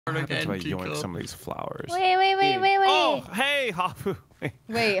That's why I yoink some of these flowers. Wait. Oh, hey, Hafu.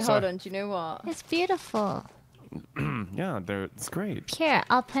 Wait, hold on. Do you know what? It's beautiful. Yeah, it's great. Here,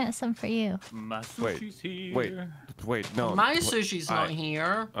 I'll plant some for you. My sushi's here. Wait, no. My sushi's not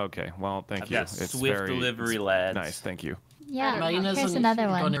here. Okay, well, thank you. It's swift delivery, lads. Nice, thank you. Yeah, here's another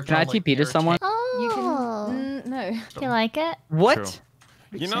one. Can I TP to someone? Oh, you can, no. Do you like it? What?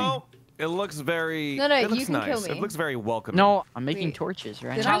 True. You know, it looks very. No, it looks you can nice. kill me. It looks very welcoming. No, I'm making torches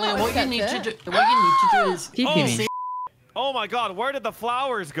right now. Talia, what you need to do is TP me. Oh my God, where did the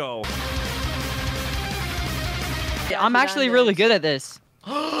flowers go? I'm actually really good at this.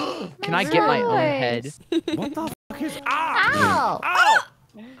 Can I get my own head? What the fuck is? Ow! Ow!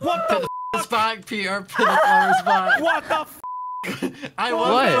 What the? flowers back, Peter. Put the flowers back. What the? I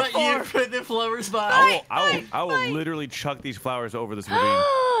won't let you put the flowers back. I will literally chuck these flowers over this ravine.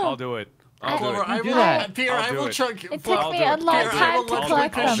 I'll do it. Peter, I will chuck. It took me a long time to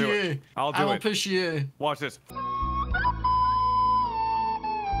collect them. I'll do it. I will push you. Watch this.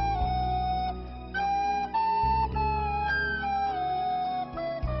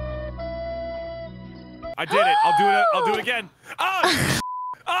 I did it. I'll do it again. Oh,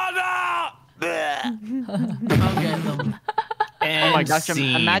 oh no! I'll get them. Oh my gosh,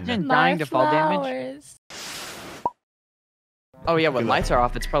 imagine dying to fall damage. Oh yeah, when lights are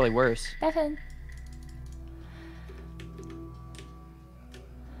off, it's probably worse. Devin.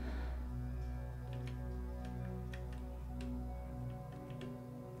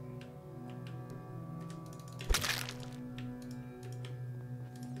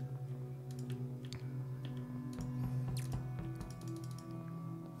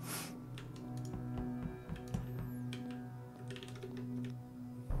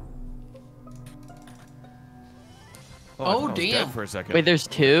 Oh damn! For a second. Wait, there's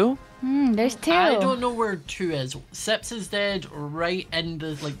two? There's two. I don't know where two is. Sips is dead right in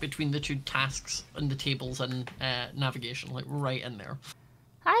the between the two tasks and the tables and navigation, like right in there.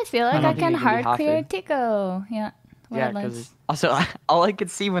 I feel like I can hard clear Tiko. Yeah. Yeah, because also all I could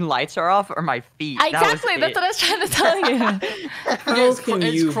see when lights are off are my feet. Exactly, that's what I was trying to tell you. How can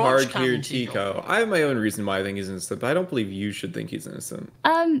you hard clear Tiko? I have my own reason why I think he's innocent, but I don't believe you should think he's innocent.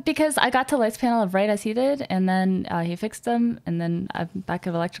 Because I got to lights panel right as he did, and then he fixed them, and then I'm back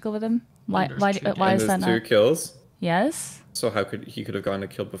of electrical with him. Why is that not? 2 kills? Yes. So how could he have gotten a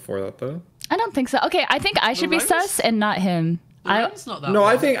kill before that though? I don't think so. Okay, I think I should be sus and not him. No,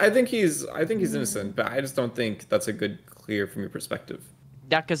 I think he's innocent, but I just don't think that's a good clear from your perspective.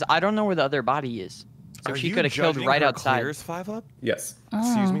 Yeah, because I don't know where the other body is. So she could have killed right outside. Clears 5 up? Yes.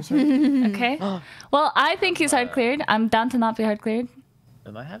 Excuse me, sir. Okay. Well, I think he's hard cleared. I'm down to not be hard cleared.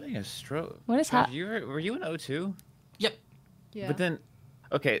 Am I having a stroke? What is happening? Were you in O2? Yep. Yeah. But then,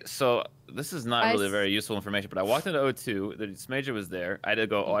 okay, so this is not really very useful information, but I walked into O2, the Smajor was there. I had to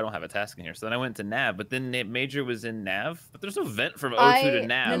go, oh, I don't have a task in here. So then I went to Nav, but then Major was in Nav, but there's no vent from O2 to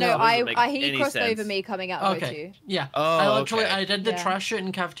Nav. He crossed over me coming out of O2. Yeah. Oh, I did the trash shit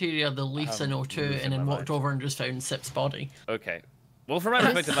in cafeteria, the leafs in O2, and then walked over and just found Sip's body. Okay. Well, from my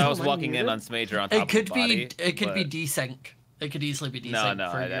perspective, I was walking in on Smajor on top of the body. It could be desync. It could easily be desync. No,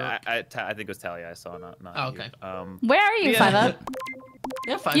 I think it was Talia I saw, not okay. You. Where are you, 5up?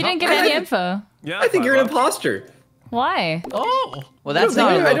 Yeah, 5up. You didn't give any info. Yeah, I think you're an imposter. Why? Oh. Well, that's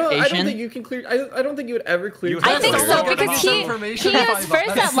not a location. I don't think you can clear. I don't think you would ever clear. I think so because he was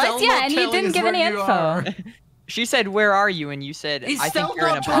first at lights, yeah, and he didn't give any info. She said, "Where are you?" And you said, He's "I think still you're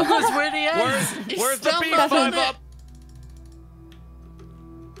an not told imposter." us where he is. Where's the beef, 5up?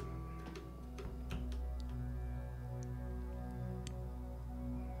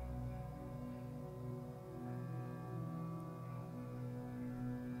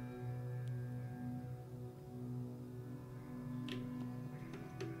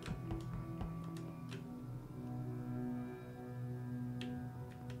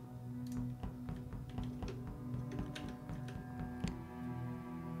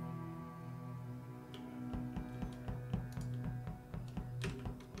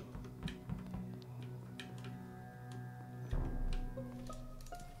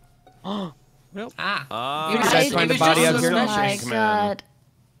 Nope. You guys find a body out here? Oh my god.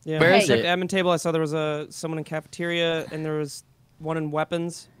 Yeah, Where is at it? the admin table, I saw there was someone in cafeteria, and there was one in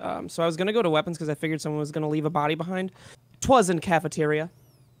weapons. So I was gonna go to weapons because I figured someone was gonna leave a body behind. 'Twas in cafeteria.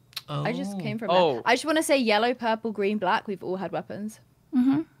 Oh. I just came from there. I just want to say yellow, purple, green, black. We've all had weapons.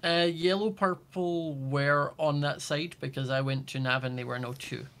 Yellow, purple were on that side because I went to Nav and they were in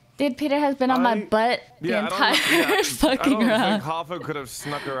O2. Dude, Peter has been on my butt the entire fucking round. I don't think Hafu could have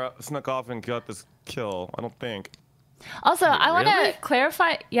snuck off and got this kill. I don't think. Also, I want to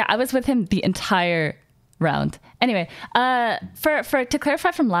clarify. Yeah, I was with him the entire round. Anyway, to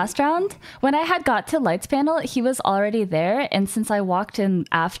clarify from last round, when I had got to lights panel, he was already there, and since I walked in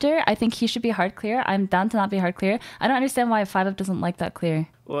after, I think he should be hard clear. I'm down to not be hard clear. I don't understand why 5-up doesn't like that clear.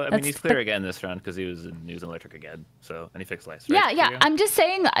 Well, I mean, he's clear again this round because he was in electric again. So, and he fixed lights. Right? Yeah. I'm just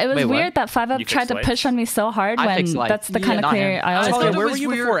saying it was weird that 5-up tried to push on me so hard when that's the kind of clear I always do. Where were you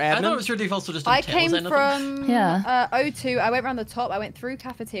before admin? I thought it was really also just. I came from O2. I went around the top. I went through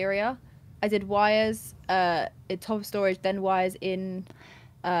cafeteria. I did wires in top storage, then wires in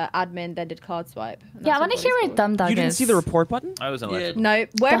admin, then did card swipe. Yeah, I want to hear where Dumbdog is. You didn't see the report button? I was in electric. No,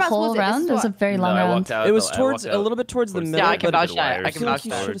 whereabouts the whole was it? round? It was a very long round. It was towards a little bit towards the middle. Yeah, I can vouch that. I can vouch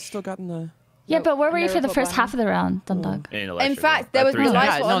You that. should have still gotten the. Yeah, but where were you for the first half of the round, Dumbdog? In fact, there was the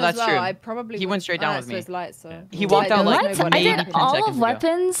lights on as well. True. I probably he went straight down with me. Lights, so. He walked down like I did all of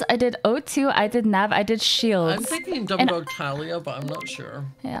weapons. I did O2. I did nav. I did shields. I'm thinking Dumbdog Talia, but I'm not sure.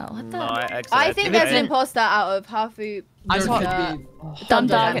 Yeah, what the? No, I think there's an imposter out of Hafu. I saw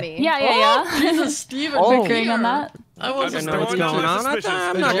Dumbdog. Yeah. Jesus, Steven. Agreeing on that. I wasn't know what's going on.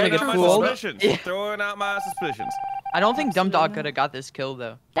 I'm not gonna get fooled. Throwing out my suspicions. I don't think Dumbdog could have got this kill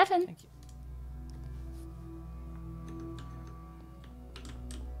though. Devin.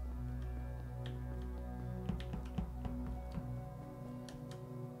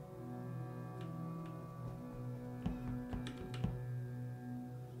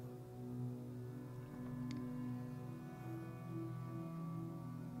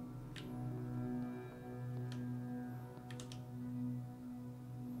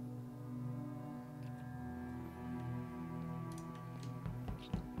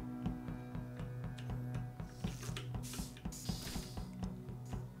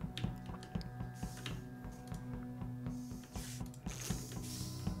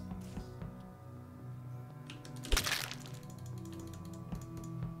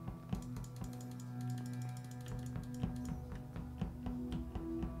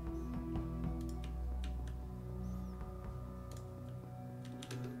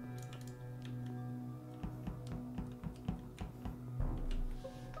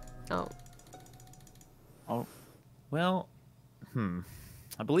 Oh. Well,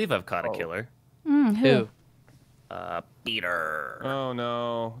 I believe I've caught a killer. Who? Peter. Oh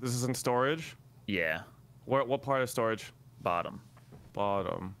no, this is in storage. Yeah. What part of storage? Bottom.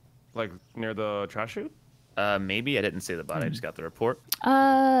 Bottom. Like near the trash chute? Maybe I didn't see the bot. I just got the report.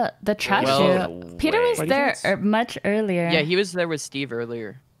 The trash chute. Peter was there much earlier. Yeah, he was there with Steve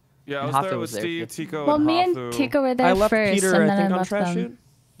earlier. Yeah, I was there with Steve, Tiko, well, and me and Hafu. Tiko were there I left first, Peter, and I then think, I on left trash them. chute.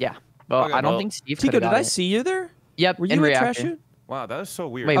 Yeah. Well, Okay, I don't well, think Steve Tiko, could did I see you there? Yep, Were you in in reactor. trash chute? Wow, that is so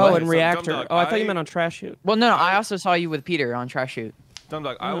weird. Wait, Oh, what? in So, reactor. Dumbdog, Oh, I thought you meant on trash chute. Well, no, I also saw you with Peter on trash chute.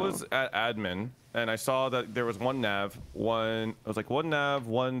 Dumbdog, I was at admin, and I saw that there was one nav, one nav,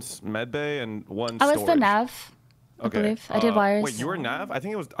 one medbay, and one storage. I was the nav. I believe I did wires. Wait, you were nav? I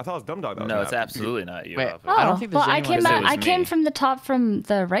thought it was Dumbdog. That was No, nav. it's absolutely not you. Wait, Hafu. Oh, I don't think there's well, anyone. I came from the top from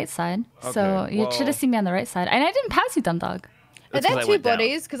the right side, so you should have seen me on the right side, and I didn't pass you, Dumbdog. Are there two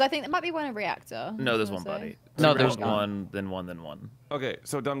bodies? Because I think there might be one in reactor. No, there's one body. No, there's one, then one, then one. Okay,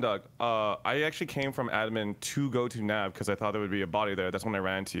 so Dumbdog, I actually came from admin to go to nav because I thought there would be a body there. That's when I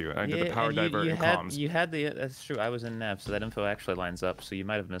ran to you, and I did the power divert and comms. You had the. That's true. I was in nav, so that info actually lines up. So you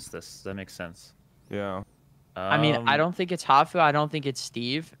might have missed this. That makes sense. Yeah. I mean, I don't think it's Hafu. I don't think it's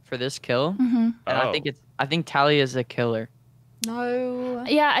Steve for this kill. And I think Talia is a killer. No.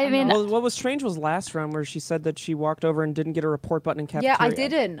 Yeah, I mean, well, what was strange was last round where she said that she walked over and didn't get a report button in cafeteria. Yeah, I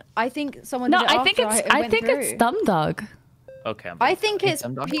didn't. I think someone. no, did it I think after I think it's Dumbdog. Okay. I think it's.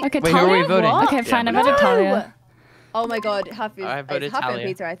 Okay, Wait, who are we voting? Okay, Yeah, fine. I no. voted Talia. Oh my god, Hafu. I voted Hafu and Talia.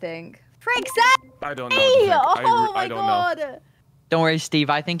 Peter, I think. Frick, Sam! I don't know. Oh my I don't god. know. Don't worry, Steve.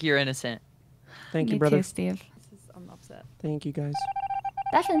 I think you're innocent. Thank you, Me brother. too, Steve. I'm upset. Thank you, guys.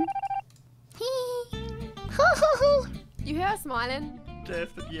 Devin. You hear her smiling?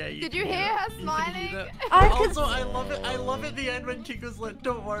 Yeah, Did you hear her smiling? Also, I love it. I love at the end when Tiko's like,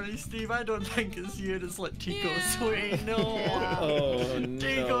 "Don't worry, Steve. I don't think it's you." And it's like, Tiko, sweetie, no. Oh no.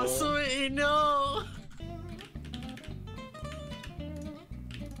 Tiko, sweetie, no.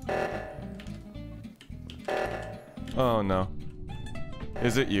 Oh no.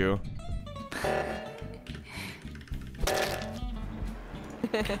 Is it you?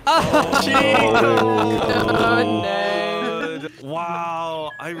 Oh no.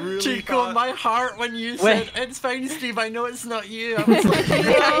 Wow, I really Tiko, thought... my heart when you said, "It's fine, Steve. I know it's not you." I was like,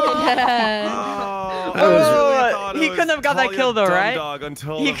 thought he couldn't have got that kill though, right?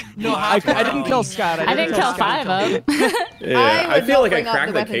 No, I didn't kill Scott. I didn't kill 5 of them. Yeah, I feel like I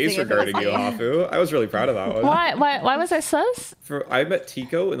cracked the case regarding you, Hafu. I was really proud of that one. Why was I sus? I met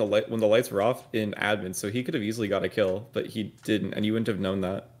Tiko when the lights were off in admin, so he could have easily got a kill, but he didn't, and you wouldn't have known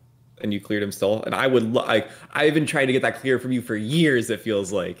that. And you cleared him still. And I would I've been trying to get that clear from you for years, it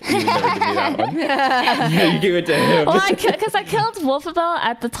feels like. You would never give me that one. Yeah, you gave it to him. Well, because I killed Wolfabelle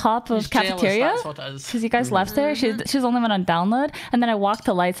at the top of cafeteria. Because you guys left there. She was the only one on download. And then I walked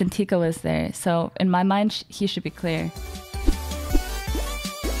to lights and Tiko was there. So in my mind, he should be clear.